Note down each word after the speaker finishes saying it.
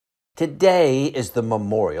Today is the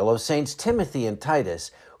memorial of Saints Timothy and Titus,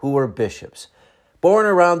 who were bishops. Born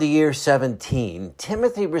around the year 17,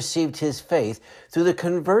 Timothy received his faith through the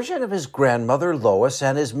conversion of his grandmother Lois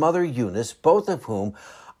and his mother Eunice, both of whom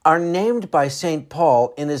are named by St.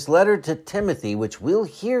 Paul in his letter to Timothy, which we'll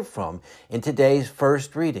hear from in today's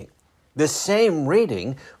first reading. The same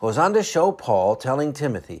reading goes on to show Paul telling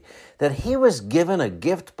Timothy that he was given a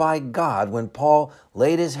gift by God when Paul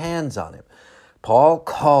laid his hands on him. Paul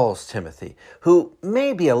calls Timothy, who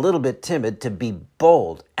may be a little bit timid, to be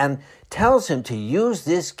bold, and tells him to use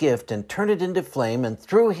this gift and turn it into flame, and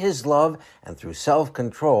through his love and through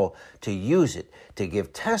self-control, to use it to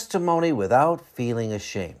give testimony without feeling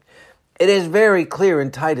ashamed. It is very clear in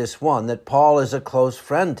Titus 1 that Paul is a close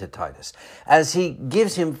friend to Titus, as he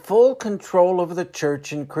gives him full control over the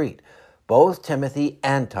church in Crete. Both Timothy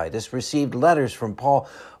and Titus received letters from Paul.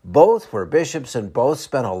 Both were bishops and both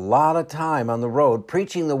spent a lot of time on the road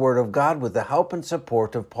preaching the word of God with the help and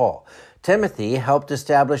support of Paul. Timothy helped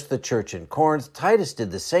establish the church in Corinth. Titus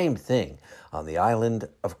did the same thing on the island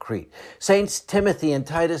of Crete. Saints Timothy and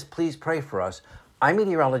Titus, please pray for us. I'm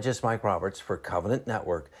meteorologist Mike Roberts for Covenant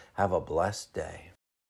Network. Have a blessed day.